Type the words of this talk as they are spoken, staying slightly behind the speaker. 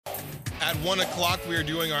At 1 o'clock, we are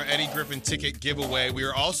doing our Eddie Griffin ticket giveaway. We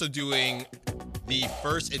are also doing the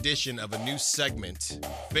first edition of a new segment,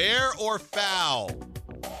 Fair or Foul,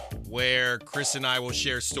 where Chris and I will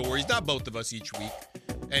share stories, not both of us each week.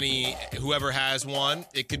 Whoever has one,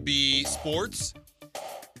 it could be sports,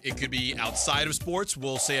 it could be outside of sports.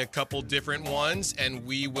 We'll say a couple different ones, and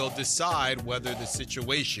we will decide whether the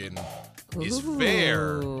situation is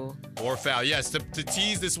fair or foul. Yes, to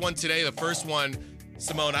tease this one today, the first one,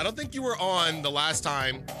 Simone, I don't think you were on the last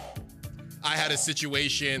time I had a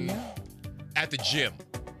situation at the gym.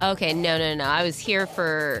 Okay, no. I was here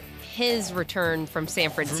for his return from San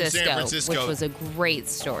Francisco, which was a great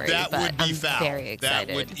story. That would be foul. I'm very excited.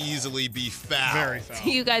 That would easily be foul. Very foul. So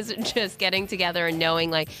you guys are just getting together and knowing,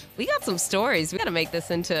 like, we got some stories. We got to make this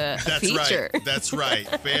into a feature. Right. That's right.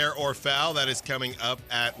 Fair or foul, that is coming up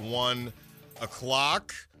at 1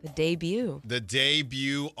 o'clock. The debut. The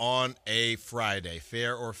debut on a Friday.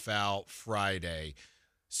 Fair or foul Friday.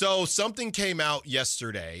 So something came out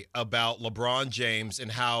yesterday about LeBron James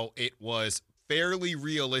and how it was fairly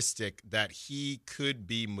realistic that he could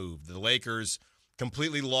be moved. The Lakers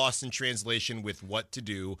completely lost in translation with what to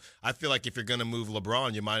do. I feel like if you're going to move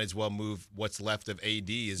LeBron, you might as well move what's left of AD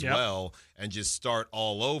as well and just start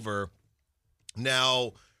all over.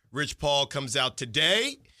 Now, Rich Paul comes out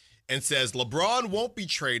today and says LeBron won't be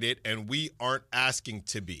traded and we aren't asking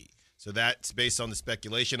to be. So that's based on the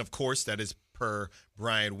speculation. Of course, that is per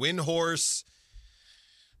Brian Windhorst.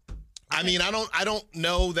 I mean, I don't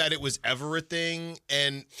know that it was ever a thing.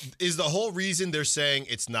 And is the whole reason they're saying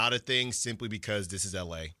it's not a thing simply because this is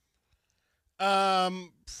LA?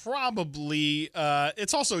 Probably.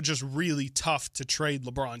 It's also just really tough to trade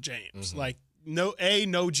LeBron James. Like, no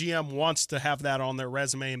GM wants to have that on their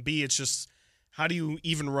resume, and B, it's just, how do you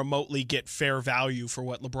even remotely get fair value for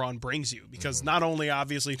what LeBron brings you? Because not only,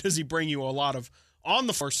 obviously, does he bring you a lot of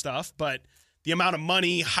on-the-floor stuff, but the amount of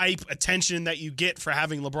money, hype, attention that you get for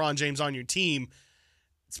having LeBron James on your team,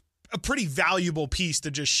 it's a pretty valuable piece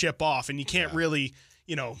to just ship off. And you can't really,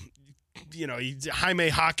 Jaime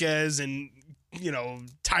Jaquez and,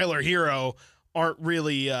 Tyler Hero aren't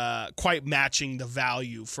really quite matching the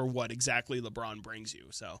value for what exactly LeBron brings you.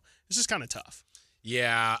 So it's just kind of tough.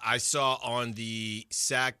 Yeah, I saw on the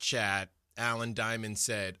SAC chat, Alan Diamond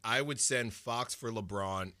said, I would send Fox for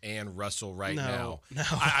LeBron and Russell now. No,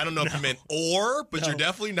 I don't know if you meant but you're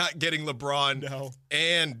definitely not getting LeBron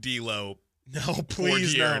and D'Lo. No,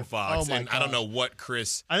 please, or De'Aaron Fox. Oh my and God. I don't know what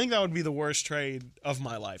Chris. I think that would be the worst trade of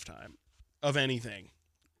my lifetime, of anything.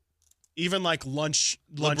 Even like lunch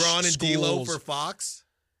LeBron and schools. D'Lo for Fox?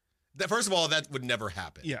 First of all, that would never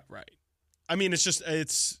happen. Yeah, right. I mean,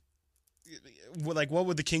 it's like, what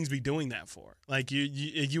would the Kings be doing that for? Like,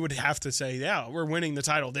 you would have to say, yeah, we're winning the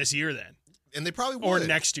title this year then. And they probably would. Or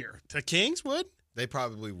next year. The Kings would? They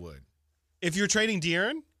probably would. If you're trading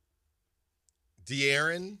De'Aaron?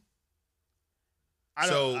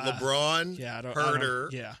 So LeBron, Herter.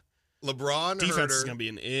 LeBron, defense Herter. is going to be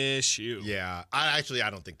an issue. Yeah. I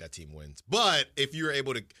don't think that team wins. But if you're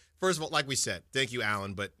able to, first of all, like we said, thank you,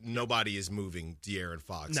 Alan, but nobody is moving De'Aaron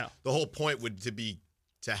Fox. No. The whole point would be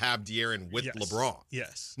to have De'Aaron with LeBron.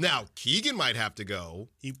 Yes. Now, Keegan might have to go.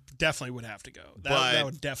 He definitely would have to go. That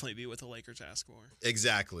would definitely be what the Lakers ask for.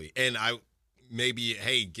 Exactly. And maybe,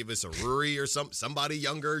 hey, give us a Ruri or somebody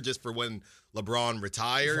younger just for when LeBron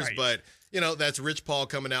retires. Right. But, that's Rich Paul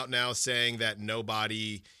coming out now saying that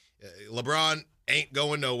LeBron ain't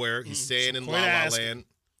going nowhere. He's staying in La La Land.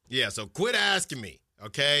 Yeah, so quit asking me,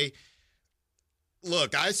 okay?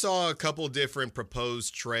 Look, I saw a couple different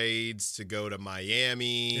proposed trades to go to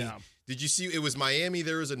Miami. Yeah. Did you see? It was Miami.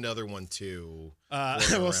 There was another one, too.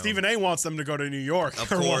 Well, Stephen A. wants them to go to New York.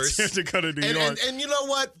 Of or course. wants him to go to New York. And you know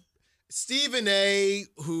what? Stephen A.,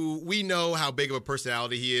 who we know how big of a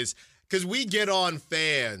personality he is, because we get on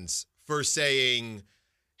fans for saying,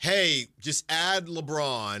 hey, just add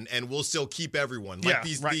LeBron and we'll still keep everyone. Like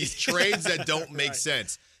these trades that don't make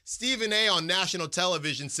sense. Stephen A. on national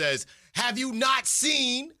television says, have you not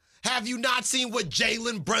seen what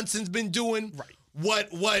Jalen Brunson's been doing? Right.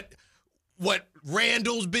 What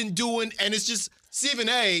Randall's been doing? And it's just, Stephen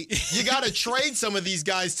A., you got to trade some of these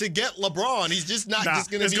guys to get LeBron. He's just not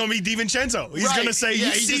just going to be. It's going to be DiVincenzo. He's going to say,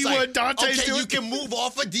 you see what Dante's doing? You can move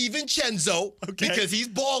off of DiVincenzo because he's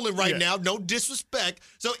balling right now. No disrespect.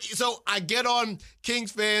 So I get on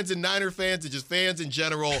Kings fans and Niner fans and just fans in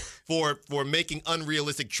general for making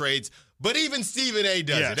unrealistic trades. But even Stephen A.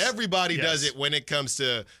 does it. Everybody does it when it comes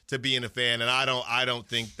to being a fan. And I don't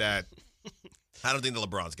think that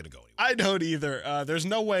LeBron's going to go anywhere. I don't either. There's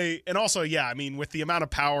no way. And also, with the amount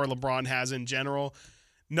of power LeBron has in general,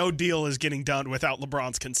 no deal is getting done without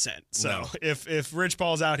LeBron's consent. So No. if Rich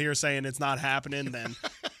Paul's out here saying it's not happening, then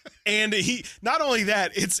and he not only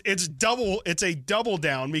that, it's a double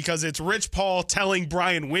down because it's Rich Paul telling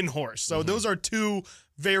Brian Windhorst. So those are two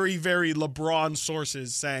very, very LeBron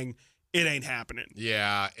sources saying it ain't happening.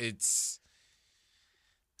 Yeah, it's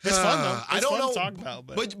fun though. I don't know to talk about,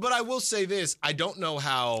 but I will say this: I don't know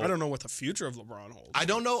what the future of LeBron holds. I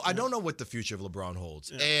don't know what the future of LeBron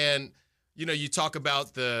holds. Yeah. And you talk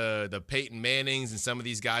about the Peyton Mannings and some of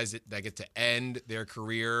these guys that get to end their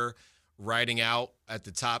career riding out at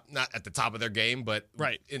the top, not at the top of their game, but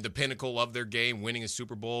in the pinnacle of their game, winning a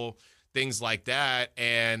Super Bowl, things like that.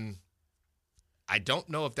 And I don't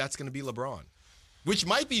know if that's going to be LeBron, which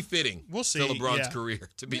might be fitting we'll see. to LeBron's career,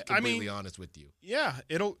 to be completely honest with you. Yeah,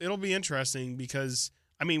 it'll be interesting because,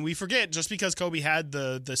 we forget just because Kobe had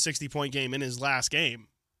the 60-point game in his last game,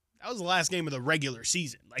 that was the last game of the regular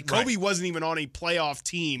season. Like, Kobe wasn't even on a playoff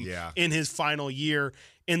team in his final year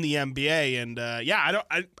in the NBA. And,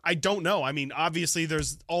 I don't know. Obviously,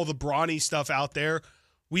 there's all the Bronny stuff out there.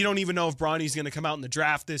 We don't even know if Bronny's going to come out in the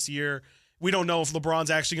draft this year. We don't know if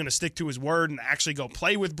LeBron's actually going to stick to his word and actually go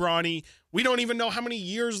play with Bronny. We don't even know how many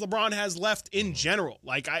years LeBron has left in general.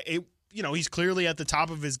 Like, he's clearly at the top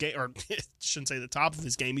of his game, or I shouldn't say the top of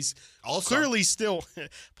his game. He's clearly still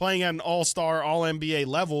playing at an all-star, all-NBA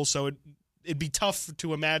level, so it'd be tough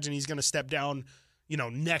to imagine he's going to step down,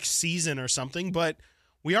 next season or something. But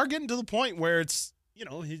we are getting to the point where it's,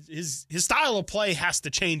 his style of play has to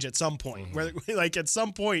change at some point. Where, like, at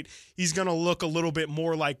some point, he's going to look a little bit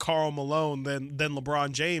more like Karl Malone than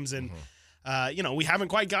LeBron James. And, we haven't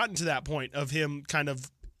quite gotten to that point of him kind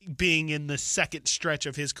of being in the second stretch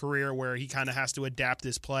of his career where he kind of has to adapt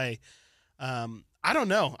his play. I don't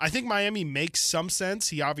know. I think Miami makes some sense.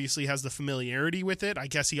 He obviously has the familiarity with it. I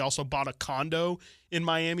guess he also bought a condo in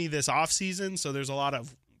Miami this offseason, so there's a lot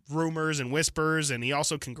of rumors and whispers, and he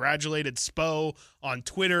also congratulated Spo on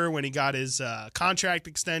Twitter when he got his contract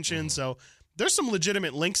extension. So there's some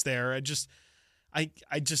legitimate links there. I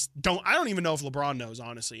don't even know if LeBron knows,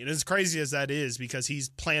 honestly. And as crazy as that is, because he's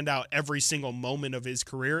planned out every single moment of his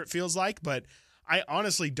career, it feels like, but I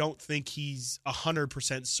honestly don't think he's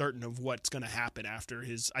 100% certain of what's going to happen after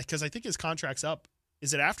because I think his contract's up.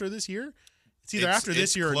 Is it after this year? It's either after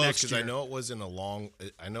this year or next year. I know it wasn't a long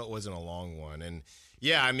one. And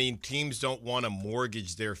yeah, teams don't want to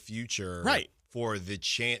mortgage their future for the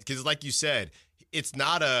chance. Because like you said,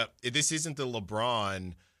 this isn't the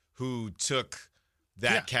LeBron who took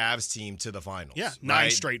that Cavs team to the finals. Yeah, 9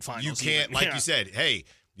 straight finals. You can't, you said, hey,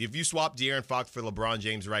 if you swap De'Aaron Fox for LeBron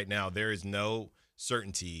James right now, there is no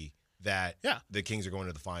certainty that the Kings are going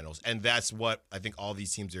to the finals. And that's what I think all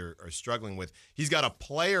these teams are struggling with. He's got a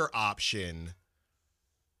player option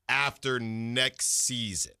after next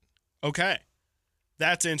season. Okay.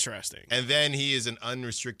 That's interesting. And then he is an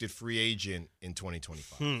unrestricted free agent in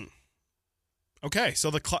 2025. Okay, so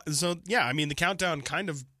the countdown kind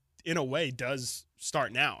of, in a way, does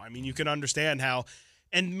start now. You can understand how,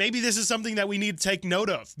 and maybe this is something that we need to take note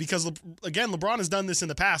of because, again, LeBron has done this in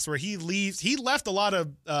the past where he left a lot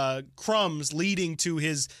of crumbs leading to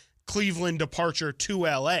his Cleveland departure to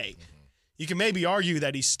L.A. You can maybe argue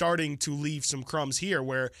that he's starting to leave some crumbs here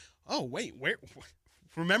where,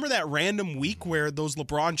 remember that random week where those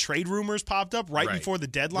LeBron trade rumors popped up right before the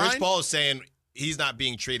deadline? Rich Paul is saying he's not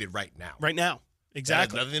being traded right now. Right now.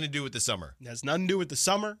 Exactly. That has nothing to do with the summer. It has nothing to do with the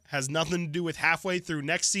summer. Has nothing to do with halfway through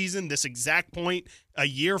next season, this exact point a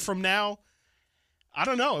year from now. I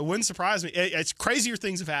don't know. It wouldn't surprise me. It's crazier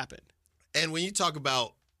things have happened. And when you talk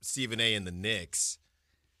about Stephen A. and the Knicks,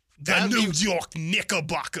 the New York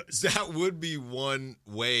Knickerbockers, that would be one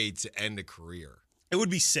way to end a career. It would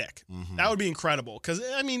be sick. That would be incredible. Because,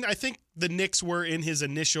 I think the Knicks were in his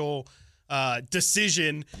initial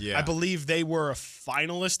decision. Yeah. I believe they were a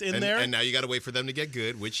finalist in there. And now you got to wait for them to get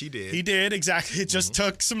good, which he did. He did, exactly. It just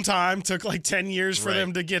took some time. Took like 10 years for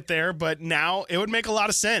them to get there. But now it would make a lot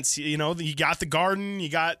of sense. You got the Garden. You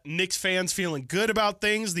got Knicks fans feeling good about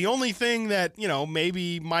things. The only thing that,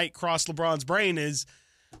 maybe might cross LeBron's brain is,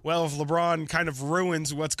 well, if LeBron kind of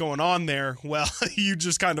ruins what's going on there, well, you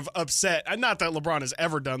just kind of upset. And not that LeBron has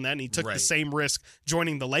ever done that, and he took the same risk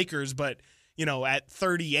joining the Lakers, but at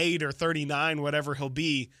 38 or 39, whatever he'll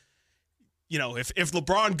be, if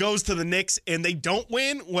LeBron goes to the Knicks and they don't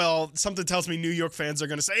win, well, something tells me New York fans are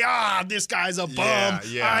going to say, this guy's a bum.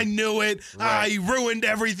 Yeah. I knew it. He ruined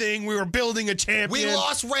everything. We were building a champion. We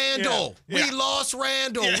lost Randall. Yeah. We lost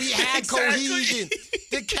Randall. Yeah. We had cohesion.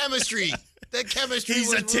 The chemistry.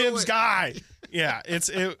 He's a Tibbs guy. Yeah,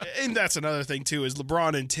 and that's another thing too is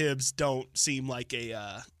LeBron and Tibbs don't seem like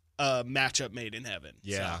a matchup made in heaven.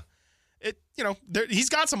 Yeah. So, He's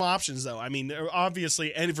got some options though. I mean,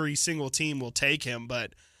 obviously every single team will take him,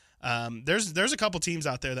 but there's a couple teams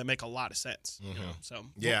out there that make a lot of sense. So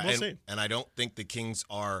we'll see. And I don't think the Kings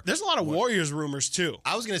are. There's a lot of Warriors rumors too.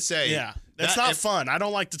 I was gonna say, that's not fun. I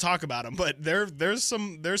don't like to talk about them, but there's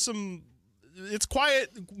some. It's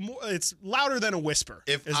quiet. It's louder than a whisper.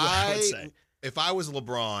 I would say. If I was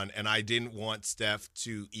LeBron and I didn't want Steph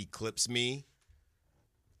to eclipse me,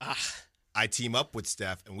 I team up with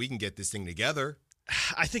Steph and we can get this thing together.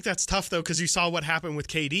 I think that's tough though, because you saw what happened with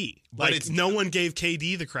KD. Like no one gave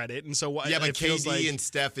KD the credit, and so but KD and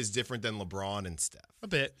Steph is different than LeBron and Steph. A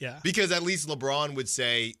bit, yeah. Because at least LeBron would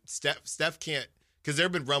say Steph can't. Because there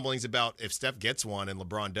have been rumblings about if Steph gets one and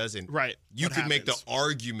LeBron doesn't, right? You could make the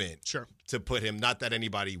argument to put him. Not that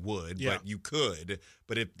anybody would, but you could.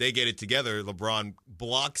 But if they get it together, LeBron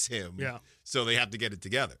blocks him. Yeah. So they have to get it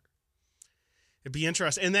together. It'd be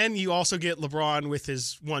interesting. And then you also get LeBron with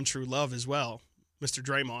his one true love as well, Mr.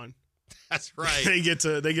 Draymond. That's right. they get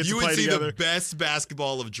to play together. You would see the best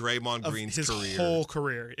basketball of Draymond Green's his career. Whole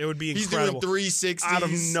career. It would be incredible. He's doing 360s. Out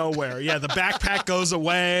of nowhere. Yeah, the backpack goes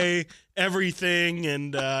away, everything,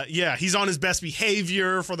 and he's on his best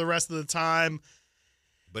behavior for the rest of the time.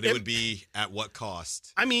 But it would be at what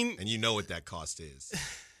cost? I mean... And you know what that cost is.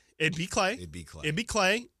 It'd be Clay.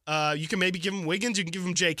 You can maybe give him Wiggins. You can give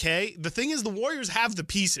him JK. The thing is, the Warriors have the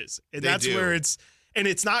pieces. And that's where it's... And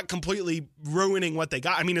it's not completely ruining what they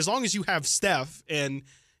got. I mean, as long as you have Steph and,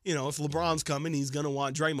 if LeBron's coming, he's going to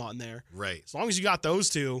want Draymond there. Right. As long as you got those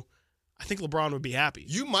two, I think LeBron would be happy.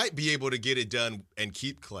 You might be able to get it done and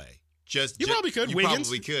keep Clay. You probably could. Wiggins.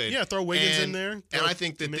 Probably could. Yeah, throw Wiggins in there. And I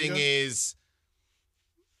think the thing is,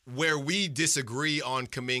 where we disagree on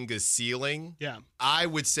Kuminga's ceiling, I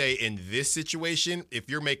would say in this situation, if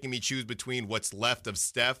you're making me choose between what's left of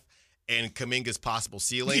Steph and Kuminga's possible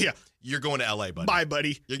ceiling, you're going to LA, buddy. Bye,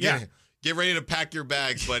 buddy. Get ready to pack your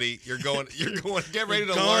bags, buddy. You're going. Get ready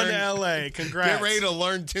to learn. To LA. Congrats. Get ready to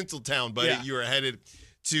learn Tinseltown, buddy. You are headed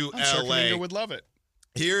to I'm LA. Sure Kuminga would love it.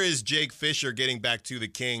 Here is Jake Fisher getting back to the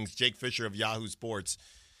Kings. Jake Fisher of Yahoo Sports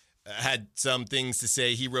had some things to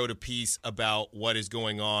say. He wrote a piece about what is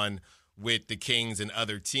going on with the Kings and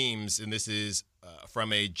other teams, and this is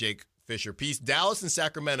from a Jake Fisher piece. Dallas and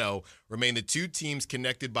Sacramento remain the two teams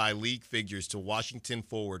connected by league figures to Washington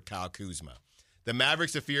forward Kyle Kuzma. The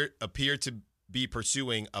Mavericks appear to be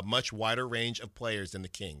pursuing a much wider range of players than the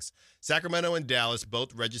Kings. Sacramento and Dallas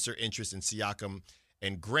both register interest in Siakam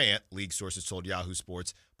and Grant, league sources told Yahoo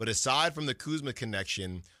Sports. But aside from the Kuzma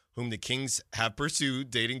connection, whom the Kings have pursued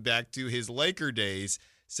dating back to his Laker days,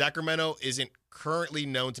 Sacramento isn't currently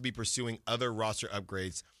known to be pursuing other roster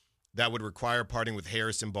upgrades that would require parting with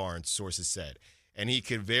Harrison Barnes, sources said. And he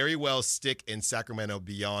could very well stick in Sacramento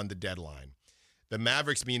beyond the deadline. The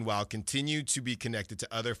Mavericks, meanwhile, continue to be connected to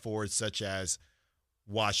other forwards such as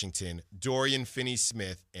Washington, Dorian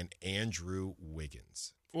Finney-Smith, and Andrew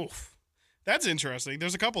Wiggins. Oof. That's interesting.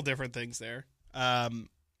 There's a couple different things there.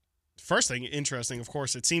 First thing interesting, of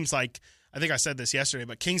course, it seems like, I think I said this yesterday,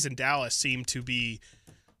 but Kings and Dallas seem to be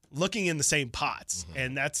looking in the same pots. Mm-hmm.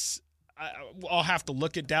 And that's... I'll have to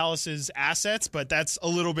look at Dallas's assets, but that's a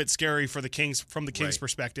little bit scary for the Kings from the Kings'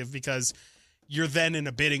 perspective, because you're then in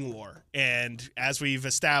a bidding war. And as we've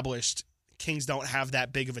established, Kings don't have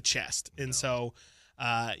that big of a chest. And so,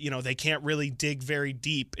 they can't really dig very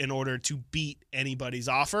deep in order to beat anybody's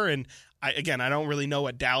offer. And I don't really know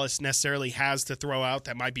what Dallas necessarily has to throw out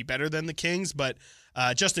that might be better than the Kings, but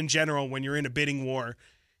just in general, when you're in a bidding war,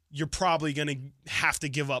 you're probably going to have to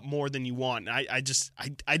give up more than you want. I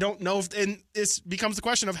don't know if, and this becomes the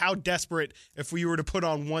question of how desperate, if we were to put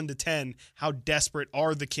on 1 to 10, how desperate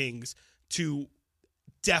are the Kings to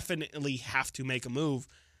definitely have to make a move?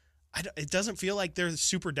 It doesn't feel like they're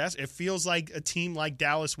super desperate. It feels like a team like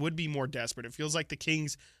Dallas would be more desperate. It feels like the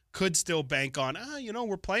Kings could still bank on,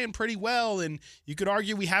 we're playing pretty well, and you could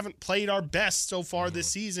argue we haven't played our best so far this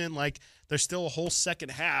season. Like, there's still a whole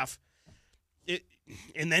second half.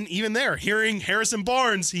 And then even there, hearing Harrison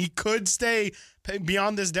Barnes, he could stay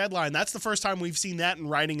beyond this deadline. That's the first time we've seen that in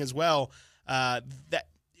writing as well. That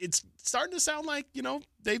it's starting to sound like,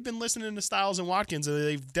 they've been listening to Stiles and Watkins, and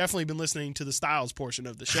they've definitely been listening to the Stiles portion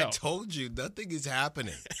of the show. I told you, nothing is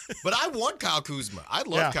happening. But I want Kyle Kuzma. I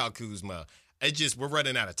love Kyle Kuzma. It's just we're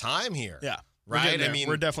running out of time here. Yeah. Right?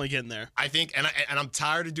 We're definitely getting there. I think, and I'm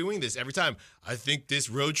tired of doing this every time. I think this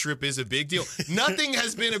road trip is a big deal. Nothing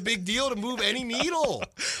has been a big deal to move any needle,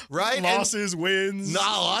 right? Losses, wins.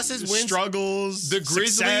 Struggles, The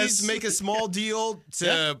Grizzlies success. make a small deal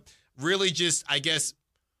to really just, I guess,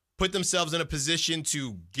 put themselves in a position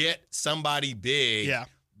to get somebody big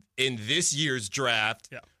in this year's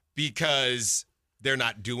draft because they're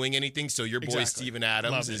not doing anything. So your boy Steven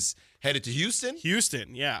Adams is headed to Houston?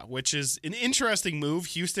 Houston, yeah, which is an interesting move.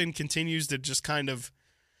 Houston continues to just kind of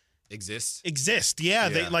exist. Yeah,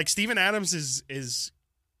 they like Steven Adams is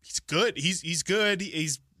he's good. He's good.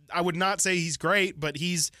 I would not say he's great, but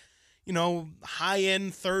he's, high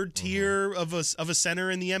end third tier of a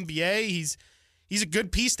center in the NBA. He's a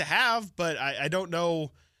good piece to have, but I don't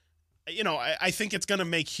know. I think it's going to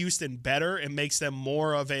make Houston better. It makes them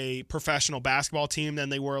more of a professional basketball team than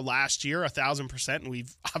they were last year, 1,000%. And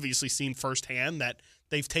we've obviously seen firsthand that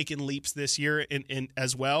they've taken leaps this year in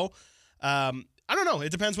as well. I don't know.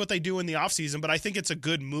 It depends what they do in the offseason, but I think it's a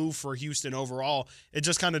good move for Houston overall. It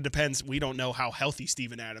just kind of depends. We don't know how healthy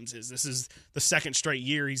Steven Adams is. This is the second straight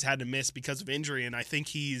year he's had to miss because of injury, and I think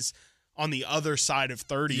he's on the other side of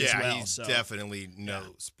 30 as well. Yeah, he's definitely no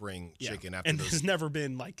spring chicken. After and has never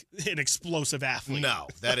been like an explosive athlete. No,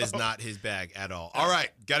 that is not his bag at all. All right,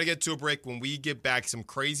 got to get to a break. When we get back, some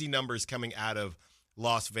crazy numbers coming out of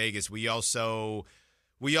Las Vegas. We also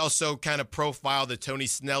kind of profile the Tony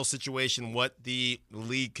Snell situation, what the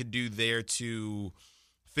league could do there to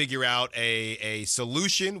figure out a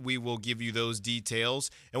solution. We will give you those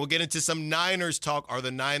details, and we'll get into some Niners talk. Are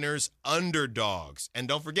the Niners underdogs? And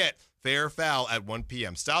don't forget, Fair or Foul at 1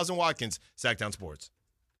 p.m. Stiles and Watkins, Sacktown Sports.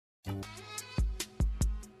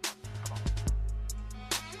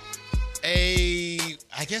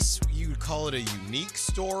 I guess you would call it a unique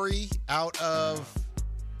story out of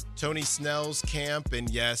Tony Snell's camp. And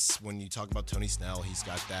yes, when you talk about Tony Snell, he's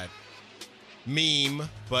got that meme,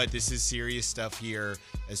 but this is serious stuff here,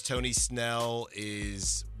 as Tony Snell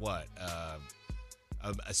is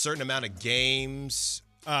a certain amount of games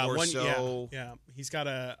Yeah, he's got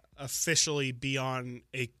to officially be on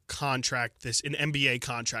an NBA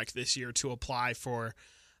contract this year to apply for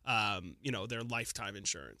their lifetime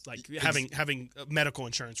insurance, like having medical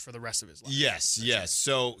insurance for the rest of his life. Yes.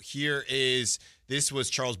 So this was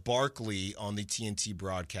Charles Barkley on the TNT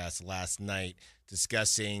broadcast last night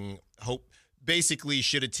discussing basically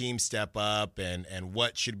should a team step up and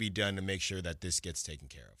what should be done to make sure that this gets taken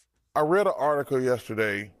care of. I read an article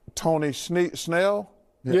yesterday, Tony Snell.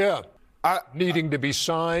 Yeah. Needing to be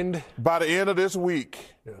signed by the end of this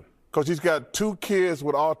week, because he's got 2 kids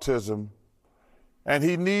with autism, and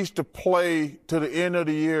he needs to play to the end of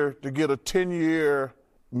the year to get a 10-year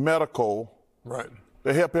medical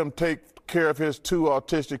to help him take care of his 2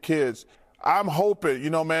 autistic kids. I'm hoping,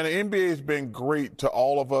 man, the NBA has been great to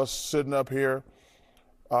all of us sitting up here,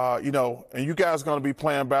 and you guys are going to be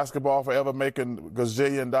playing basketball forever, making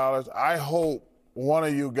gazillion dollars. I hope one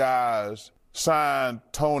of you guys sign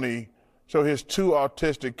Tony so his 2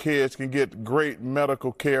 autistic kids can get great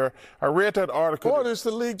medical care. I read that article. Or it's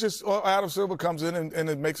the league Adam Silver comes in and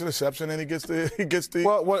it makes an exception and he gets the.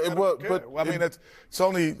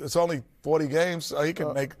 It's only 40 games. So he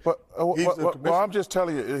can make. I'm just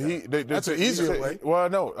telling you, that's an easier way. Well,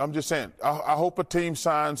 no, I'm just saying. I hope a team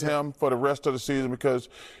signs him for the rest of the season because,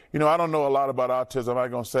 I don't know a lot about autism. I'm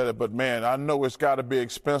not going to say that, but man, I know it's got to be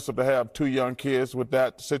expensive to have 2 young kids with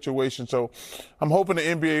that situation. So I'm hoping the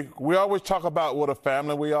NBA. We always talk about what a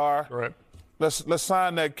family we are. Right. Let's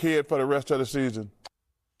sign that kid for the rest of the season.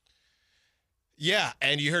 Yeah,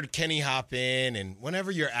 and you heard Kenny hop in, and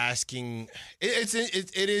whenever you're asking, it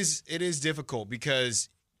is difficult because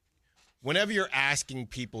whenever you're asking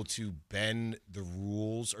people to bend the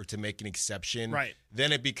rules or to make an exception,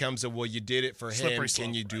 then it becomes you did it for him,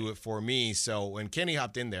 can you do it for me? So when Kenny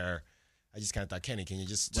hopped in there, I just kind of thought, Kenny, can you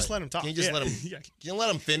just let him talk? Can you just let him? Can you let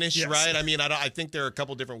him finish? Yes. Right? I mean, I think there are a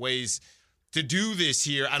couple different ways to do this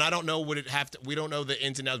here, and I don't know. We don't know the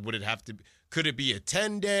ins and outs. Would it have to? Could it be a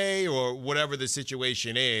 10-day or whatever the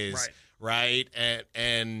situation is? Right?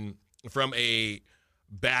 And from a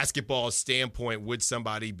basketball standpoint, would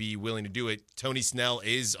somebody be willing to do it? Tony Snell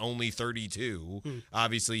is only 32.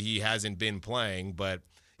 Obviously, he hasn't been playing, but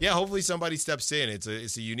yeah, hopefully somebody steps in. It's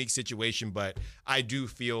a unique situation, but I do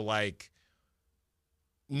feel like,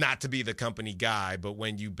 not to be the company guy, but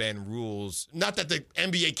when you bend rules, not that the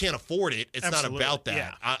NBA can't afford it. It's not about that.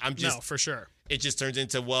 Yeah. I'm just, no, for sure. It just turns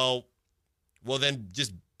into, well, then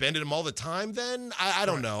just bend them all the time then? I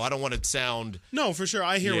don't know. I don't want to sound... No, for sure.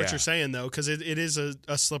 I hear what you're saying, though, because it is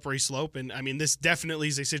a slippery slope. And, I mean, this definitely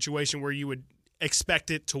is a situation where you would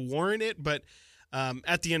expect it to warrant it. But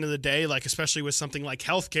at the end of the day, like especially with something like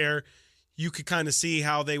healthcare, you could kind of see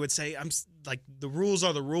how they would say, the rules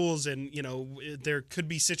are the rules. And, there could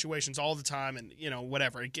be situations all the time and,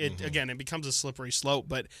 whatever. Again, it becomes a slippery slope.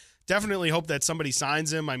 But definitely hope that somebody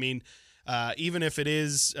signs him. I mean... even if it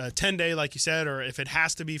is a 10-day, like you said, or if it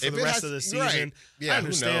has to be for the rest of the season. Right. Yeah, I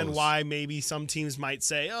understand why maybe some teams might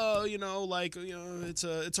say, oh,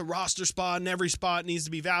 it's a roster spot and every spot needs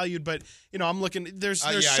to be valued. But, I'm looking, there's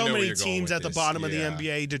so many teams at the bottom of the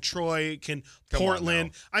NBA, Detroit,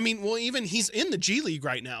 Portland. I mean, well, even he's in the G League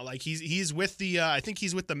right now. Like he's with the, I think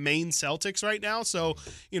he's with the Maine Celtics right now. So,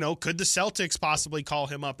 could the Celtics possibly call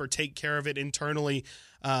him up or take care of it internally?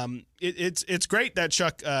 It's great that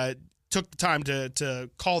Chuck took the time to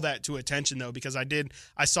call that to attention, though, because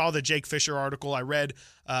I saw the Jake Fisher article. I read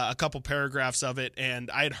a couple paragraphs of it, and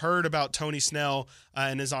I had heard about Tony Snell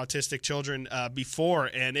and his autistic children before,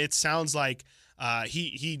 and it sounds like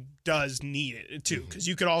he does need it too, because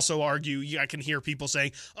you could also argue, I can hear people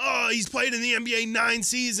saying, oh, he's played in the NBA 9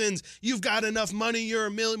 seasons, you've got enough money, you're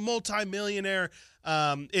a multi-millionaire.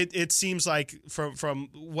 It seems like from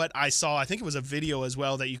what I saw, I think it was a video as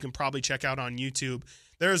well that you can probably check out on YouTube.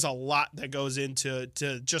 There's a lot that goes into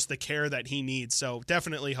just the care that he needs. So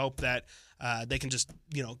definitely hope that they can just,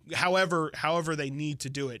 however they need to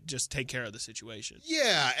do it, just take care of the situation.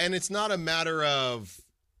 Yeah, and it's not a matter of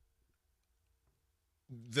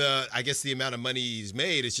the amount of money he's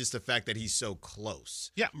made. It's just the fact that he's so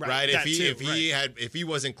close. Yeah, right. If he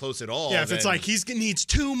wasn't close at all, if it's like he needs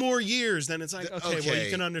 2 more years, then it's like okay, well,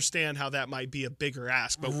 you can understand how that might be a bigger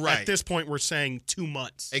ask. But at this point, we're saying 2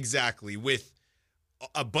 months. Exactly, with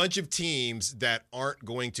a bunch of teams that aren't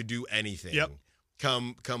going to do anything. Yep.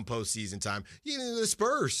 Come postseason time. The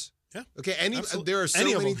Spurs. Yeah. Okay. There are so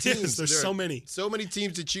many teams. Yes, there's so many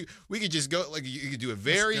teams to choose. We could just go. Like you could do it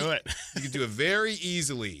very. Let's do it. You could do it very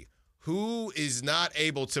easily. Who is not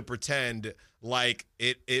able to pretend like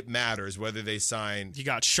it matters whether they sign? You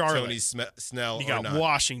got Charlotte, Tony Snell. You got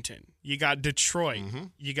Washington. You got Detroit. Mm-hmm.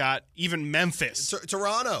 You got even Memphis,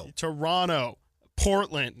 Toronto,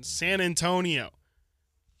 Portland, San Antonio.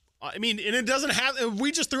 I mean, and it doesn't have.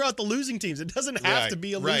 We just threw out the losing teams. It doesn't have to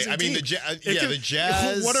be a losing team. The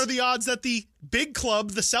Jazz. What are the odds that the big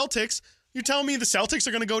club, the Celtics? You're telling me the Celtics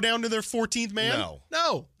are going to go down to their 14th man?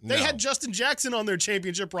 No. They had Justin Jackson on their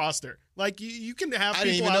championship roster. Like you can have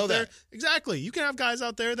people out there. Exactly. You can have guys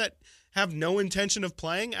out there that have no intention of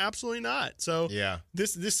playing. Absolutely not. So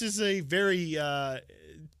this is a very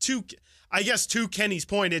to Kenny's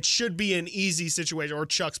point, it should be an easy situation, or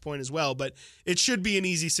Chuck's point as well, but it should be an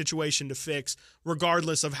easy situation to fix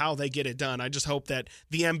regardless of how they get it done. I just hope that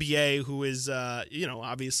the NBA, who is,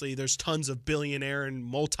 obviously there's tons of billionaire and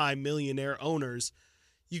multi-millionaire owners,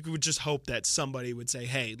 you would just hope that somebody would say,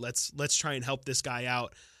 hey, let's try and help this guy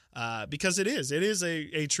out, because it is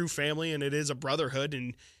a true family, and it is a brotherhood,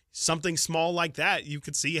 and something small like that, you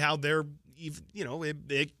could see how they're,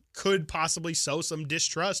 it could possibly sow some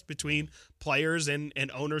distrust between players and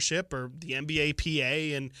ownership, or the NBA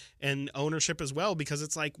PA and ownership as well, because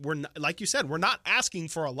it's like like you said, we're not asking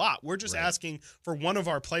for a lot. We're just asking for one of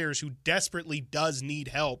our players who desperately does need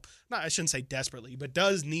help. I shouldn't say desperately, but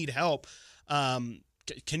does need help.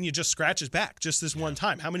 Can you just scratch his back just this one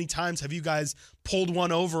time? How many times have you guys pulled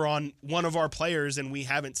one over on one of our players and we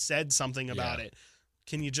haven't said something about it?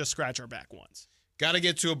 Can you just scratch our back once? Got to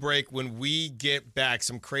get to a break. When we get back,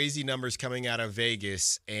 some crazy numbers coming out of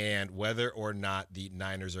Vegas and whether or not the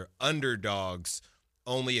Niners are underdogs.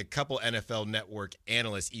 Only a couple NFL Network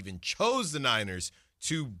analysts even chose the Niners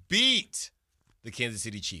to beat the Kansas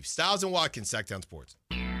City Chiefs. Stiles and Watkins, Sacktown Sports.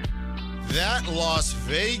 That Las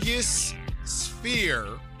Vegas sphere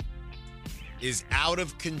is out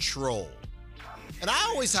of control. And I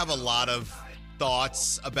always have a lot of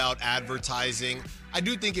thoughts about advertising. I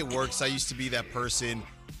do think it works. I used to be that person.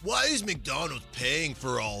 Why is McDonald's paying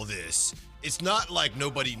for all this? It's not like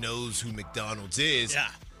nobody knows who McDonald's is. Yeah.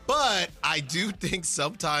 But I do think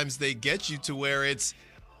sometimes they get you to where it's,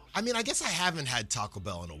 I guess I haven't had Taco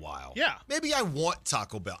Bell in a while. Yeah. Maybe I want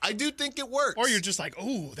Taco Bell. I do think it works. Or you're just like,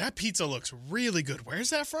 oh, that pizza looks really good. Where's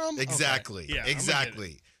that from? Exactly. Okay. Yeah,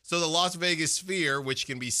 exactly. So the Las Vegas Sphere, which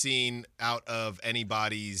can be seen out of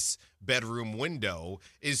anybody's bedroom window,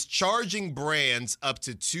 is charging brands up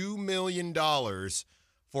to $2 million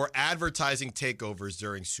for advertising takeovers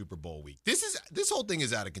during Super Bowl week. This whole thing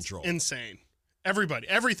is out of control. Insane.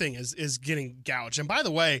 Everything is getting gouged. And by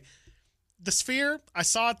the way, the Sphere, I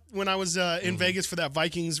saw it when I was in Vegas for that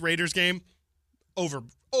Vikings-Raiders game.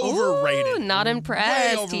 Overrated. Ooh, not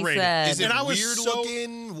impressed, he said. Is it weird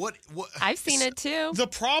looking? What? I've seen it too. The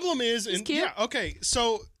problem is,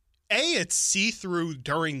 so it's see-through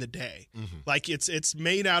during the day. Mm-hmm. Like it's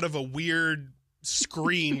made out of a weird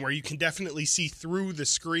screen where you can definitely see through the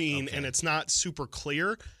screen, and it's not super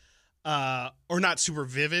clear. Or not super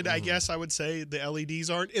vivid, I guess I would say. The LEDs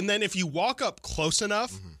aren't. And then if you walk up close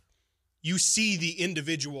enough, you see the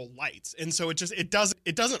individual lights. And so it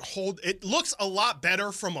doesn't hold. It looks a lot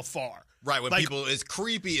better from afar. Right, when people, it's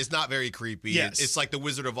creepy, it's not very creepy. Yes. It's like the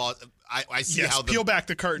Wizard of Oz. I see how peel back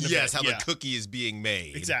the curtain a bit. how the cookie is being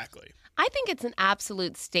made. Exactly. I think it's an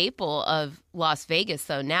absolute staple of Las Vegas,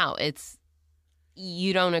 though, now.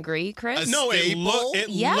 You don't agree, Chris? No, it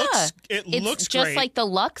looks just great. like the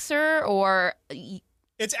Luxor or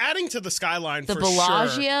it's adding to the skyline the for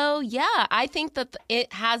Bellagio. sure. Yeah, I think that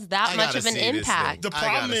it has that much of an impact. The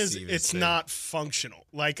problem is it's not functional.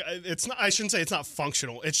 Like, it's not. I shouldn't say it's not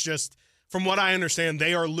functional. It's just, from what I understand,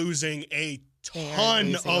 they are losing a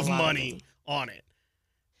ton of money on it.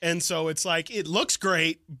 And so it's like, it looks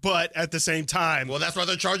great, but at the same time, well, that's why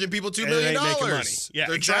they're charging people $2 million. Yeah,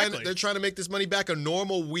 they're exactly. They're trying to make this money back. A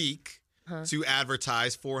normal week to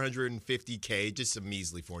advertise $450K, just a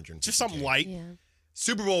measly $450K. Just something light. Yeah.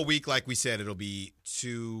 Super Bowl week, like we said, it'll be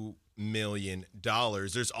 $2 million.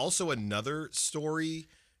 There's also another story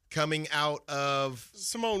coming out of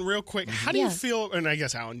Simone, real quick, how do you feel? And I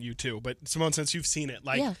guess Alan, you too, but Simone, since you've seen it,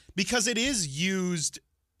 because it is used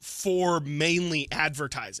for mainly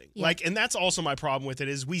advertising. And that's also my problem with it,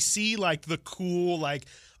 is we see like the cool,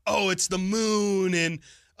 it's the moon and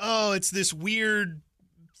it's this weird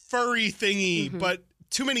furry thingy, but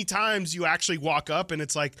too many times you actually walk up and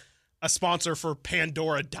it's like a sponsor for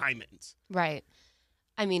Pandora Diamonds. Right.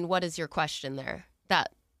 I mean, what is your question there?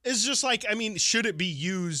 That is just like, I mean, should it be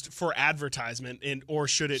used for advertisement or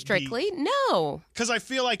should it strictly? No. Because I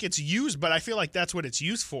feel like it's used, but I feel like that's what it's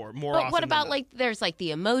used for more often. But what about there's like the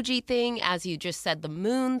emoji thing, as you just said, the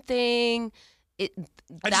moon thing.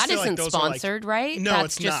 That isn't sponsored, right? No,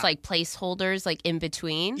 that's it's just not. Like placeholders, like in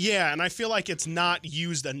between. Yeah, and I feel like it's not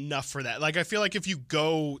used enough for that. Like, I feel like if you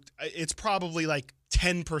go, it's probably like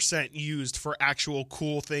 10% used for actual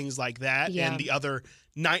cool things like that, and the other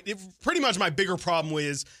 9. Pretty much my bigger problem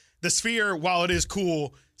is the Sphere, while it is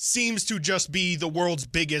cool, seems to just be the world's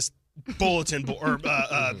biggest bulletin board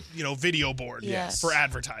or video board for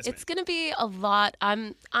advertising. It's going to be a lot.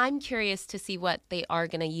 I'm curious to see what they are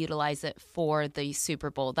going to utilize it for the Super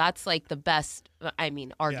Bowl. That's like the best, I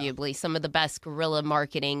mean, arguably some of the best guerrilla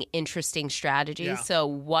marketing, interesting strategies. Yeah. So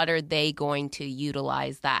what are they going to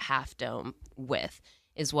utilize that half dome with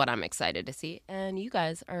is what I'm excited to see. And you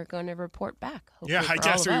guys are going to report back. Yeah, I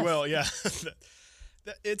guess we will. Yeah.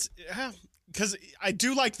 It's because I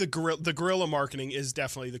do like the guerrilla marketing is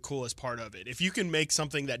definitely the coolest part of it. If you can make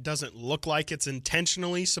something that doesn't look like it's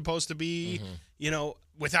intentionally supposed to be,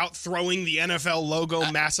 without throwing the NFL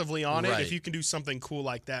logo massively on it, if you can do something cool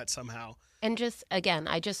like that somehow. And just, again,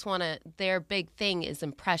 I just want to, their big thing is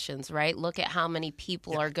impressions, right? Look at how many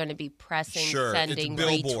people are going to be pressing, sending,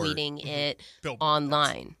 retweeting it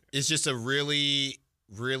online. It's just a really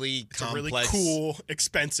complex, a really cool,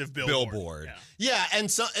 expensive billboard. Yeah, and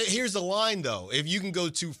so here's the line, though. If you can go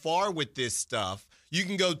too far with this stuff, you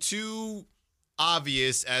can go too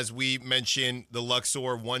obvious, as we mentioned, the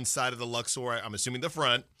Luxor, one side of the Luxor, I'm assuming the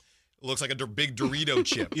front, looks like a big Dorito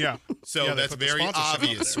chip. Yeah. So that's very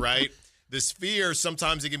obvious, right? The Sphere,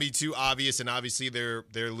 sometimes it can be too obvious, and obviously they're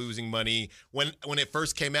losing money. When it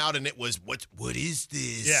first came out, and it was what is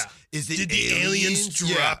this? Yeah, did the aliens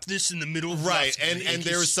drop this in the middle of right? And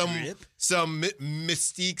there was some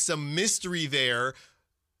mystique, some mystery there.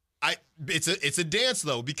 It's a dance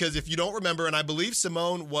though, because if you don't remember, and I believe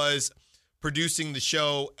Simone was producing the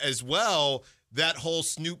show as well, that whole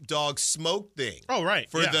Snoop Dogg smoke thing. Oh right,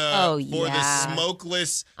 for the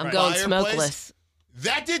smokeless. I'm going smokeless.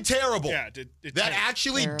 That did terrible. Yeah, that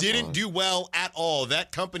actually didn't do well at all.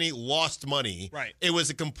 That company lost money. Right. It was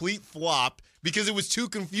a complete flop because it was too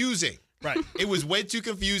confusing. Right. It was way too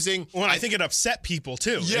confusing. Well, I think it upset people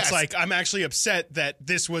too. Yes. It's like, I'm actually upset that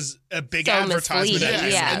this was a big advertisement.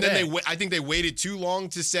 Yes. Yeah. And then I think they waited too long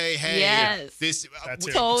to say, hey, this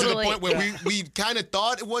totally. To the point where we kind of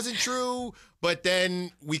thought it wasn't true, but then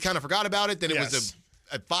we kind of forgot about it. Then it was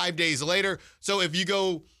 5 days later. So if you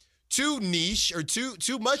go too niche or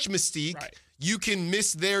too much mystique, you can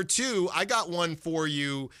miss there too. I got one for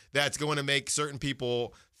you that's going to make certain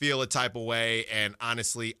people feel a type of way, and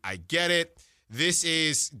honestly, I get it.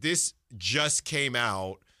 This just came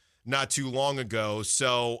out not too long ago,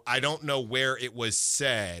 so I don't know where it was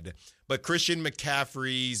said, but Christian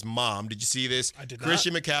McCaffrey's mom, did you see this? I did not.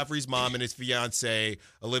 Christian McCaffrey's mom and his fiance,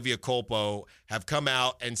 Olivia Culpo, have come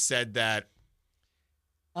out and said that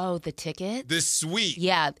the ticket? the suite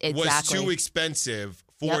exactly. was too expensive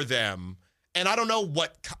for them. And I don't know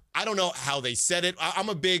how they said it.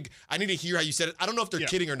 I need to hear how you said it. I don't know if they're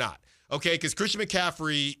kidding or not. Okay, because Christian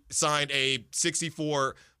McCaffrey signed a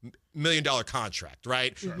 $64 million contract,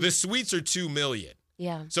 right? Sure. The suites are $2 million.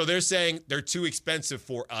 Yeah. So they're saying they're too expensive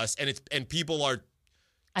for us, and people are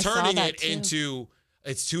I saw turning that it too. into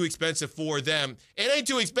it's too expensive for them. It ain't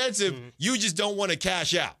too expensive. You just don't want to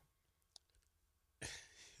cash out.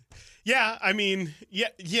 Yeah, I mean,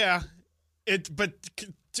 yeah. But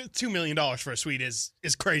 $2 million for a suite is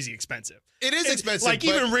crazy expensive. It is expensive. Like,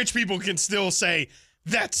 but even rich people can still say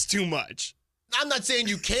that's too much. I'm not saying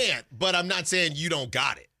you can't, but I'm not saying you don't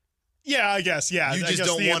got it. Yeah, I guess. Yeah, You I just guess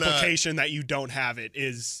don't the wanna- implication that you don't have it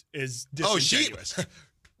is disingenuous.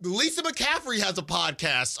 Lisa McCaffrey has a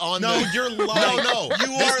podcast on No, the... you're lying. No.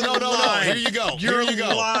 You are No. lying. Here you go. You're Here you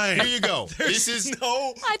go. lying. Here you go. This is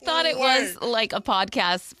no. I thought it way. was like a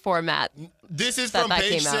podcast format. This is that from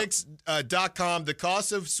came out. page6.com. The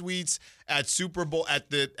cost of suites at Super Bowl at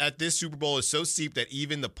this Super Bowl is so steep that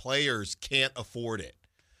even the players can't afford it.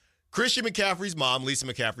 Christian McCaffrey's mom, Lisa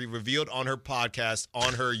McCaffrey, revealed on her podcast,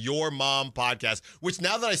 on her Your Mom podcast, which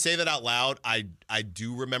now that I say that out loud, I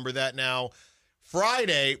do remember that now.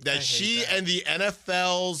 Friday, that she and the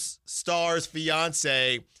NFL's star's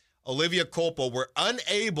fiance, Olivia Culpo, were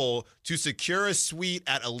unable to secure a suite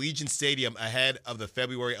at Allegiant Stadium ahead of the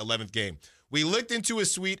February 11th game. We looked into a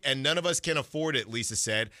suite and none of us can afford it, Lisa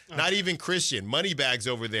said. Not even Christian. Moneybags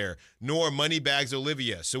over there, nor Moneybags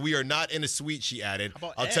Olivia. So we are not in a suite, she added.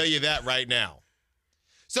 I'll tell you that right now.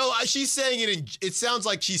 So she's saying it sounds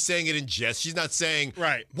like she's saying it in jest. She's not saying,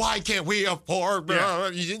 right, why can't we afford? Yeah.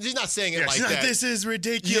 She's not saying it like she's not, that. This is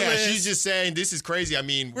ridiculous. Yeah, she's just saying this is crazy. I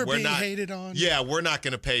mean, we're being not hated on. Yeah, we're not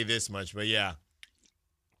going to pay this much, but yeah.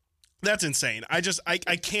 That's insane. I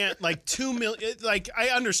can't, like, $2 million. Like, I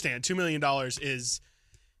understand $2 million is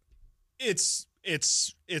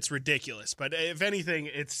it's ridiculous, but if anything,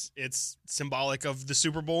 it's symbolic of the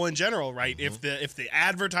Super Bowl in general, right? Mm-hmm. If the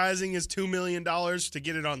advertising is $2 million to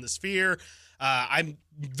get it on the Sphere, I'm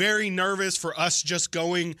very nervous for us just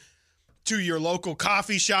going to your local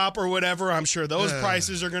coffee shop or whatever. I'm sure those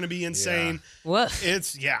prices are going to be insane. What?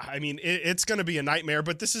 I mean, it's going to be a nightmare,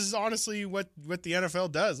 but this is honestly what the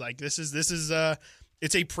NFL does. Like, this is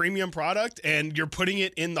it's a premium product, and you're putting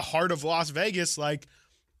it in the heart of Las Vegas. Like,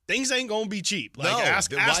 things ain't going to be cheap. Like,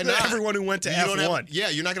 ask everyone who went to F1.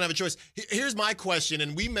 You're not going to have a choice. Here's my question,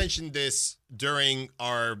 and we mentioned this during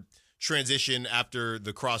our transition after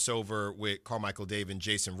the crossover with Carmichael Dave and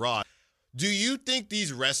Jason Ross. Do you think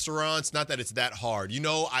these restaurants, not that it's that hard,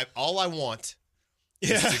 all I want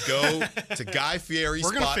is to go to Guy Fieri's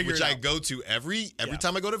spot, which I go to every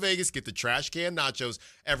time I go to Vegas, get the trash can nachos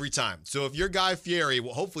every time. So if you're Guy Fieri,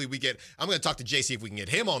 well, hopefully I'm going to talk to Jay, see if we can get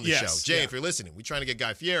him on the show. Jay, if you're listening, we're trying to get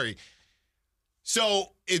Guy Fieri.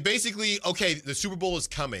 So it's basically, okay, the Super Bowl is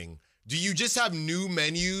coming. Do you just have new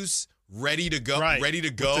menus ready to go, with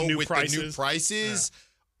the new prices? Yeah.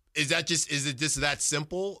 Is it just that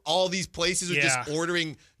simple? All these places are just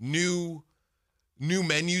ordering new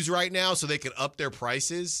menus right now so they can up their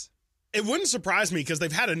prices? It wouldn't surprise me because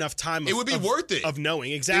they've had enough time. It would be worth it. Of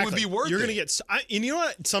knowing exactly. It would be worth it. You're going to get. And you know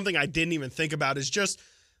what? Something I didn't even think about is just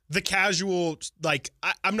the casual. Like,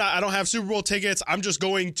 I don't have Super Bowl tickets. I'm just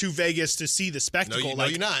going to Vegas to see the spectacle. No,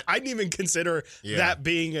 you're not. I didn't even consider that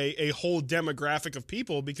being a whole demographic of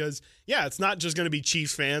people because it's not just going to be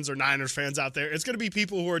Chiefs fans or Niners fans out there. It's going to be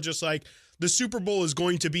people who are just like, the Super Bowl is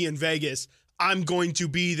going to be in Vegas. I'm going to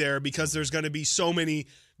be there because there's going to be so many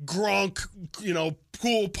Gronk,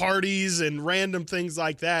 pool parties and random things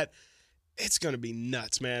like that. It's going to be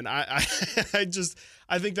nuts, man. I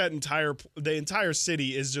think that the entire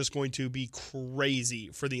city is just going to be crazy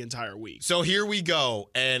for the entire week. So here we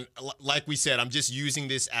go. And like we said, I'm just using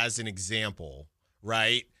this as an example,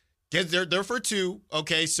 right? They're for two.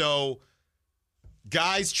 Okay, so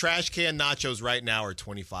guys, trash can nachos right now are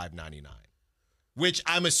 $25.99. Which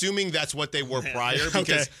I'm assuming that's what they were prior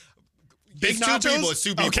because big nachos? It's two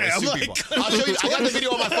people. Okay, it's two people. I'll show you. I got the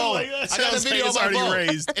video on my phone. I got the video on my phone.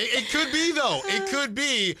 Raised. It could be though. It could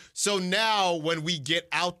be. So now when we get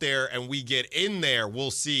out there and we get in there,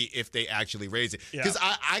 we'll see if they actually raise it. Because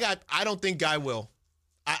I don't think Guy will.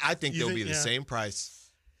 I think they'll be the same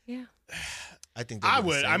price. Yeah. I think I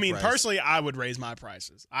would. I mean, personally, I would raise my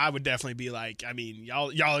prices. I would definitely be like, I mean, y'all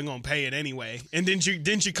ain't gonna pay it anyway. And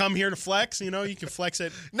didn't you come here to flex? You can flex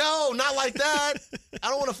it. No, not like that. I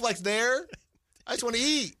don't want to flex there. I just want to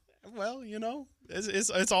eat. Well,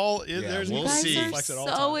 it's all. We'll see. You guys are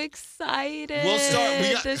so excited. We'll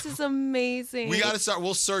start. This is amazing. We got to start.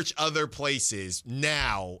 We'll search other places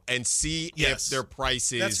now and see if their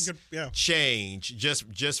prices change,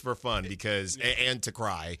 just for fun, because and to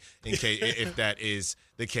cry in case if that is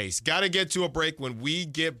the case. Got to get to a break. When we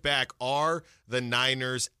get back, are the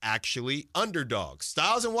Niners actually underdogs?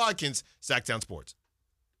 Stiles and Watkins, Sacktown Sports.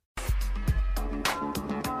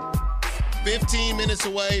 15 minutes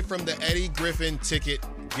away from the Eddie Griffin ticket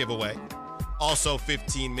giveaway. Also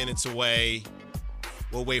 15 minutes away.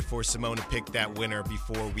 We'll wait for Simone to pick that winner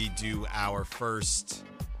before we do our first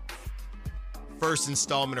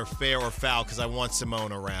installment of Fair or Foul, because I want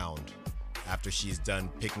Simone around after she's done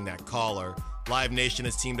picking that caller. Live Nation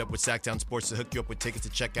has teamed up with Sacktown Sports to hook you up with tickets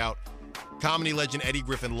to check out comedy legend Eddie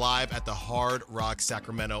Griffin live at the Hard Rock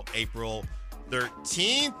Sacramento, April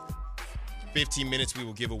 13th. 15 minutes, we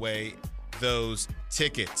will give away those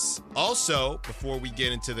tickets. Also, before we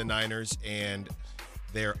get into the Niners and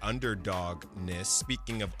their underdogness,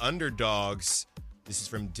 speaking of underdogs, this is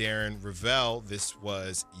from Darren Ravel. This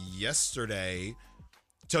was yesterday.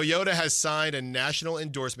 Toyota has signed a national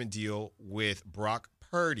endorsement deal with Brock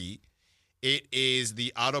Purdy. It is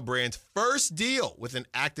the auto brand's first deal with an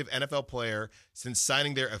active NFL player since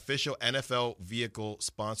signing their official NFL vehicle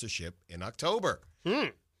sponsorship in October.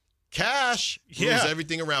 Cash rules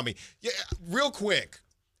everything around me. Yeah, real quick.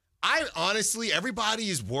 I honestly, everybody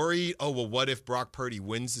is worried, oh, well, what if Brock Purdy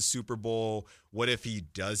wins the Super Bowl? What if he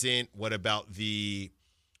doesn't? What about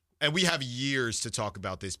and we have years to talk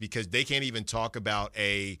about this because they can't even talk about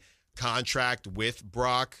a contract with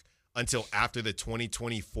Brock until after the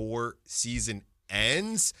 2024 season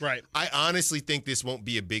ends. Right. I honestly think this won't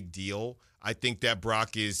be a big deal. I think that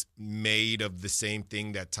Brock is made of the same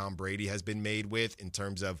thing that Tom Brady has been made with in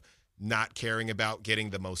terms of not caring about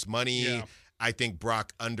getting the most money. Yeah. I think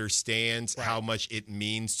Brock understands how much it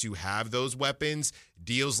means to have those weapons.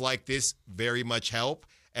 Deals like this very much help.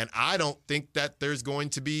 And I don't think that there's going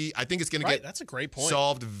to be – I think it's going to get that's a great point.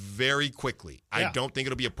 solved very quickly. Yeah. I don't think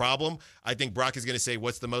it'll be a problem. I think Brock is going to say,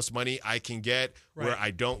 what's the most money I can get where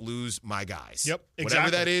I don't lose my guys? Yep, exactly.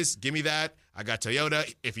 Whatever that is, give me that. I got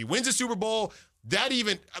Toyota. If he wins a Super Bowl –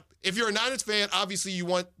 if you're a Niners fan, obviously you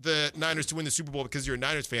want the Niners to win the Super Bowl because you're a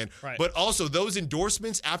Niners fan. Right. But also those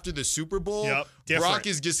endorsements after the Super Bowl, Brock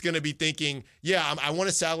is just going to be thinking, I want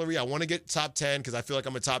a salary. I want to get top 10 because I feel like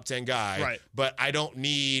I'm a top 10 guy. Right. But I don't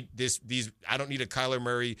need I don't need a Kyler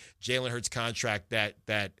Murray, Jalen Hurts contract that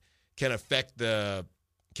can affect the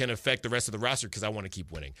rest of the roster because I want to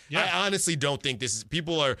keep winning. Yeah. I honestly don't think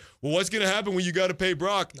people are, well, what's going to happen when you got to pay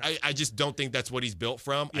Brock? No. I just don't think that's what he's built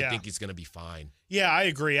from. Yeah. I think he's going to be fine. Yeah, I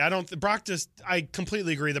agree. I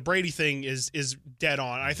completely agree. The Brady thing is dead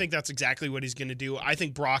on. I think that's exactly what he's going to do. I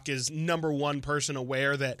think Brock is number one person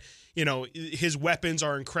aware that, his weapons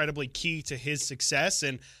are incredibly key to his success.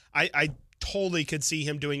 And I totally could see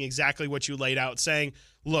him doing exactly what you laid out, saying,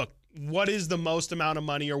 look, what is the most amount of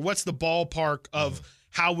money or what's the ballpark of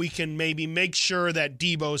how we can maybe make sure that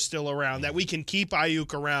Debo's still around, that we can keep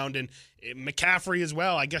Ayuk around and McCaffrey as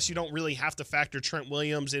well. I guess you don't really have to factor Trent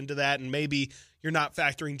Williams into that, and maybe you're not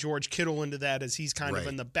factoring George Kittle into that as he's kind of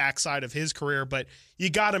in the backside of his career, but you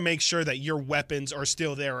got to make sure that your weapons are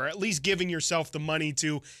still there, or at least giving yourself the money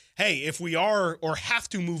to, hey, if we are or have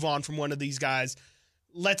to move on from one of these guys,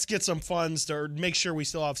 let's get some funds or make sure we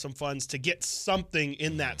still have some funds to get something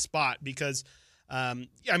in that spot because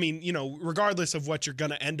regardless of what you're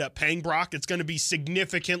going to end up paying Brock, it's going to be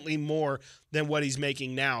significantly more than what he's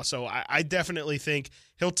making now. So I definitely think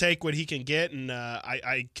he'll take what he can get, and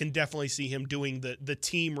I can definitely see him doing the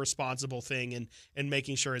team responsible thing and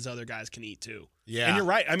making sure his other guys can eat too. Yeah. And you're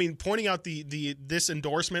right. I mean, pointing out this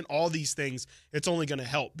endorsement, all these things, it's only going to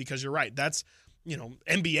help because you're right. That's,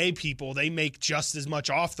 NBA people, they make just as much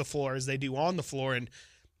off the floor as they do on the floor, and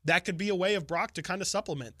that could be a way of Brock to kind of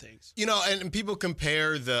supplement things. And people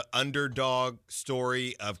compare the underdog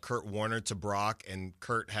story of Kurt Warner to Brock, and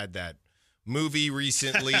Kurt had that movie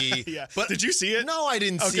recently. Yeah. But did you see it? No, I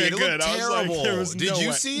didn't see it. It good. looked terrible. Did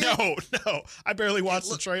you see it? No. I barely watched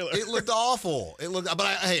the trailer. It looked awful. But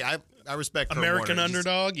I respect Kurt American Warner.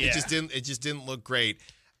 underdog. It just didn't look great.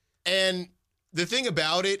 And the thing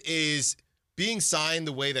about it is being signed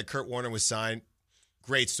the way that Kurt Warner was signed,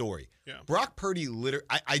 great story. Yeah. Brock Purdy,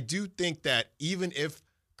 I do think that even if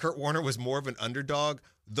Kurt Warner was more of an underdog,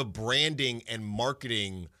 the branding and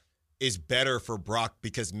marketing is better for Brock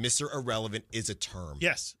because Mr. Irrelevant is a term.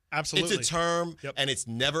 Yes, absolutely. It's a term, and it's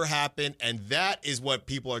never happened, and that is what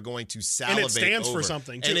people are going to salivate over. And it stands for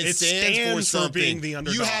something, too. And it stands for being the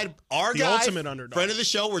underdog. You had our the ultimate underdog. Friend of the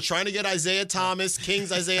show, we're trying to get Isaiah Thomas,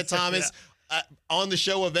 King's Isaiah Thomas, on the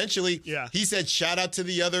show eventually. Yeah. He said shout out to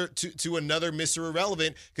the other to another Mr.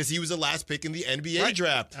 Irrelevant because he was the last pick in the NBA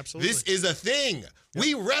draft. Absolutely. This is a thing. Yep.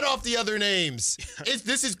 We read off the other names.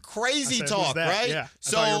 This is crazy talk, right? Yeah.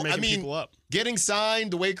 So getting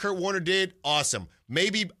signed the way Kurt Warner did, awesome.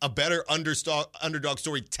 Maybe a better underdog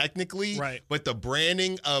story technically, right? But the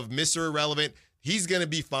branding of Mr. Irrelevant, he's gonna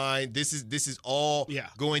be fine. This is all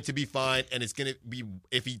going to be fine, and it's gonna be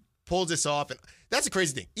if he pulls this off, and that's a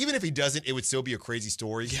crazy thing. Even if he doesn't, it would still be a crazy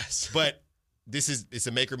story. Yes. But it's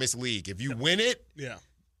a make or miss league. If you win it,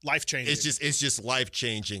 life changing. It's just life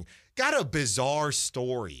changing. Got a bizarre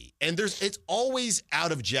story, and it's always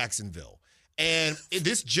out of Jacksonville. And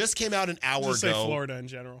this just came out an hour ago. Say Florida in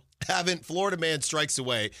general. Florida man strikes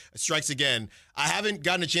again. I haven't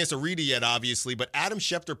gotten a chance to read it yet, obviously, but Adam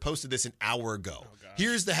Schefter posted this an hour ago.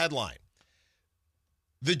 Here's the headline.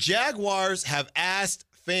 The Jaguars have asked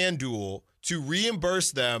FanDuel to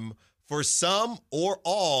reimburse them for some or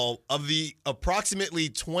all of the approximately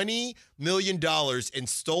 $20 million in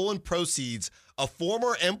stolen proceeds a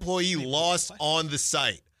former employee lost on the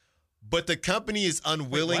site, but the company is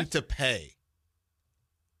unwilling to pay.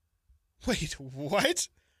 Wait, what?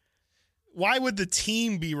 Why would the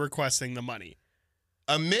team be requesting the money?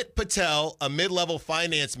 Amit Patel, a mid-level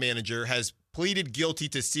finance manager, has pleaded guilty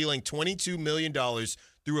to stealing $22 million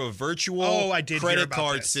through a virtual credit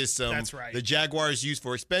card system the Jaguars use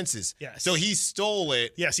for expenses. Yes. So he stole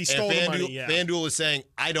it. Yes, he stole the money. Yeah. FanDuel is saying,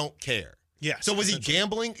 I don't care. Yes. So was he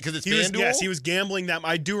gambling because it's FanDuel? Yes, he was gambling that.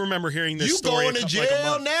 I do remember hearing this story. You going to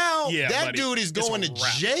jail now? Yeah, that dude is going to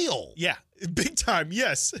jail. Yeah, big time,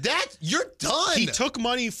 yes. You're done. He took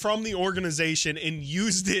money from the organization and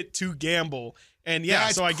used it to gamble. And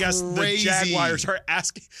That's so I guess crazy. The Jaguars are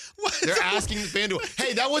asking. They're asking FanDuel.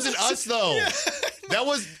 Hey, that wasn't us though.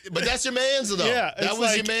 But that's your man's though. Yeah, that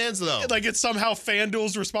was your man's though. Like it's somehow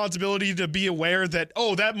FanDuel's responsibility to be aware that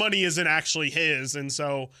that money isn't actually his, and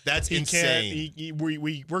so that's insane.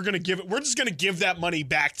 We're gonna give it. We're just gonna give that money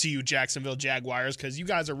back to you, Jacksonville Jaguars, because you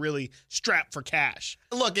guys are really strapped for cash.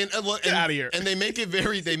 Look, get out of here. And they make it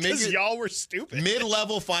because y'all were stupid.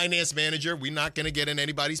 Mid-level finance manager. We're not gonna get in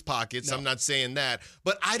anybody's pockets. No. I'm not saying that,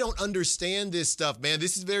 but I don't understand this stuff, man.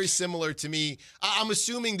 This is very similar to me. I'm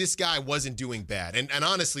assuming this guy wasn't doing bad, and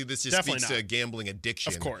honestly, this just speaks to gambling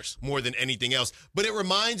addiction, of course, more than anything else. But it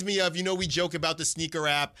reminds me of, we joke about the sneaker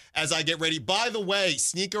app as I get ready. By the way,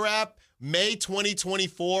 sneaker app, May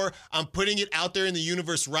 2024. I'm putting it out there in the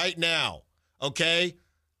universe right now. Okay.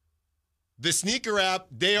 The sneaker app,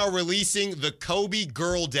 they are releasing the Kobe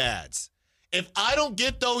Girl Dads. If I don't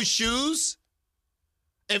get those shoes,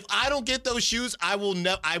 I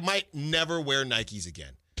might never wear Nikes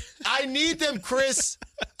again. I need them, Chris.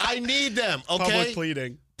 I need them, okay? Public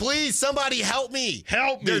pleading. Please, somebody help me.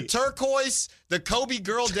 Help me. They're turquoise, the Kobe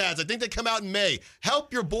Girl Dads. I think they come out in May.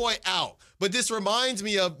 Help your boy out. But this reminds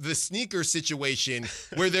me of the sneaker situation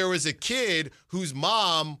where there was a kid whose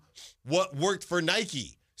mom worked for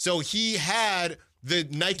Nike. So he had the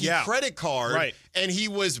Nike credit card, and he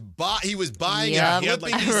was buying and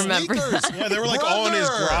flipping these sneakers. Yeah, they were like all in his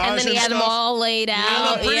garage, and then he had them all laid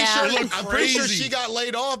out. I'm pretty sure she got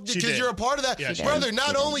laid off because you're a part of that, brother.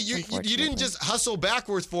 Not only you didn't just hustle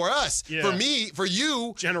backwards for us, for me, for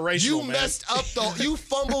you, generational. You messed up you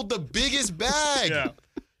fumbled the biggest bag. Yeah.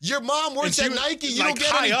 Your mom works at Nike. You don't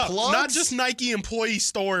get any plugs? Not just Nike employee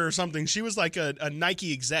store or something. She was like a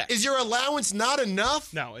Nike exec. Is your allowance not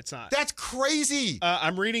enough? No, it's not. That's crazy.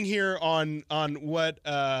 I'm reading here on what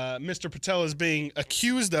Mr. Patel is being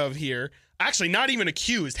accused of here. Actually, not even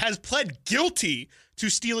accused. Has pled guilty to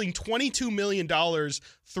stealing $22 million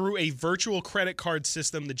through a virtual credit card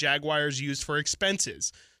system the Jaguars used for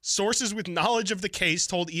expenses. Sources with knowledge of the case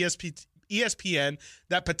told ESPN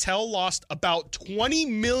that Patel lost about $20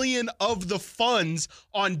 million of the funds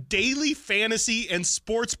on daily fantasy and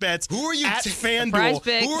sports bets at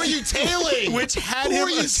FanDuel. Who are you tailing? Which had him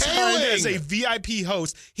assigned as a VIP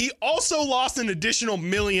host. He also lost an additional $1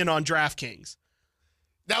 million on DraftKings.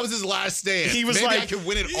 That was his last stand. He was Maybe like, I could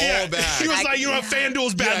win it all back. He was like,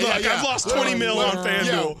 FanDuel's bad luck. I've lost $20 million on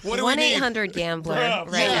FanDuel. What do we need? 1-800-GAMBLER right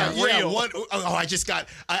now.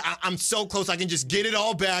 I'm so close. I can just get it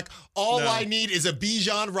all back. I need is a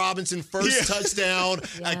Bijan Robinson first touchdown,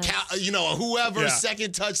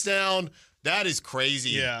 second touchdown. That is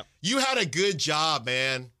crazy. Yeah. You had a good job,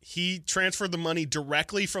 man. He transferred the money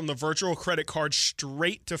directly from the virtual credit card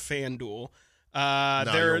straight to FanDuel.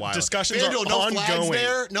 Their discussions FanDuel, are ongoing.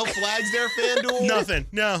 No flags there, FanDuel? Nothing.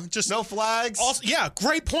 No, just no flags? Also,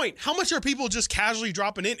 great point. How much are people just casually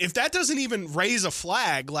dropping in? If that doesn't even raise a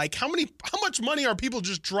flag, like how much money are people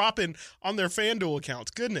just dropping on their FanDuel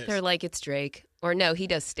accounts? Goodness. They're like, it's Drake. Or no, he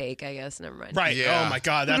does steak, I guess. Never mind. Right. Yeah. Oh my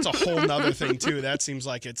God. That's a whole nother thing too. That seems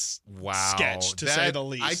like it's sketch to say the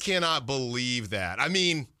least. I cannot believe that. I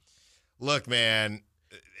mean, look, man.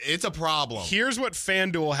 It's a problem. Here's what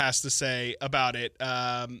FanDuel has to say about it.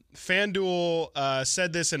 FanDuel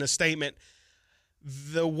said this in a statement.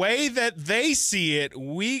 The way that they see it,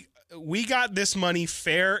 we got this money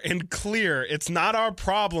fair and clear. It's not our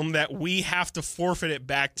problem that we have to forfeit it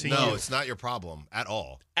back to you. No, it's not your problem at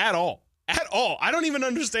all. At all. At all. I don't even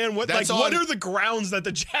understand what what are the grounds that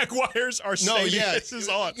the Jaguars are saying this is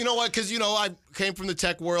on. You know what? Because, I came from the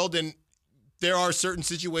tech world, and there are certain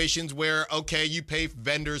situations where, okay, you pay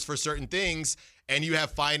vendors for certain things, and you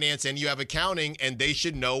have finance and you have accounting, and they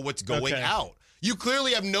should know what's going out. You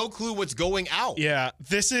clearly have no clue what's going out. Yeah,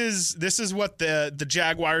 this is what the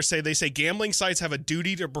Jaguars say. They say gambling sites have a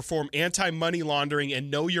duty to perform anti-money laundering and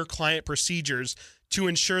know your client procedures to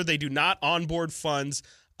ensure they do not onboard funds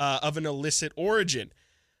of an illicit origin.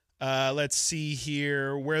 Let's see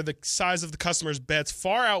here. Where the size of the customer's bets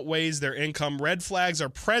far outweighs their income, red flags are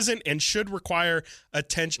present and should require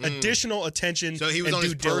additional attention. So he was on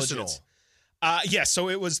his personal. Yes, so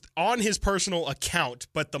it was on his personal account,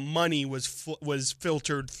 but the money was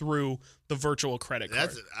filtered through the virtual credit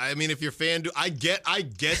card. If you're FanDuel, I get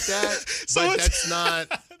that, but that's not.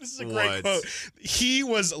 This is a great quote. He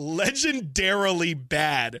was legendarily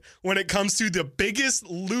bad when it comes to the biggest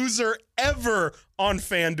loser ever on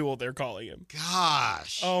FanDuel, they're calling him.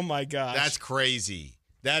 Gosh. Oh, my gosh. That's crazy.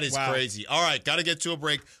 That is crazy. All right, got to get to a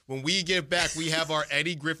break. When we get back, we have our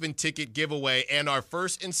Eddie Griffin ticket giveaway and our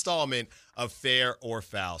first installment of Fair or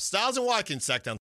Foul. Stiles and Watkins, Sacktown.